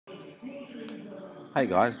Hey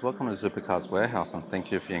guys, welcome to Supercars Warehouse and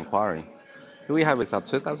thank you for your inquiry. Here we have is our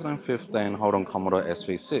 2015 Holden Commodore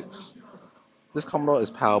SV6. This Commodore is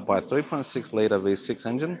powered by a 3.6 litre V6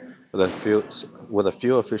 engine with a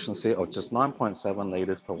fuel efficiency of just 9.7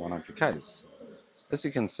 litres per 100 k's. As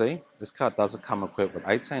you can see, this car does come equipped with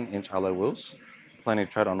 18-inch alloy wheels, plenty of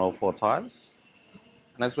tread on all four tyres.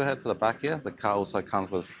 And as we head to the back here, the car also comes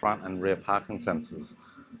with front and rear parking sensors,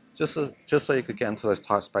 just so you could get into those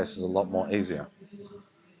tight spaces a lot more easier.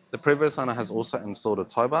 The previous owner has also installed a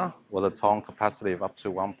tow bar with a towing capacity of up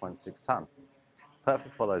to 1.6 tonne.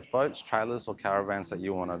 Perfect for those boats, trailers or caravans that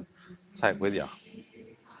you want to take with you.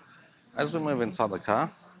 As we move inside the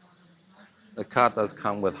car does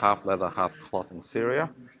come with half leather, half cloth interior,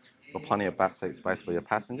 with plenty of backseat space for your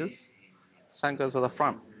passengers. Same goes with the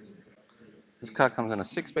front. This car comes in a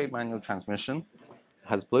 6-speed manual transmission,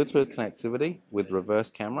 has Bluetooth connectivity with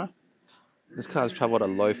reverse camera. This car has travelled a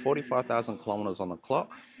low 45,000 kilometres on the clock.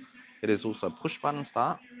 It is also push button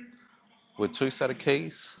start with 2 set of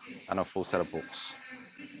keys and a full set of books.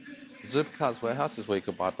 Supercars Warehouse is where you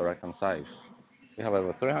could buy direct and save. We have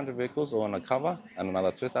over 300 vehicles all on the cover and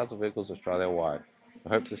another 2,000 vehicles Australia-wide. We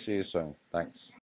hope to see you soon. Thanks.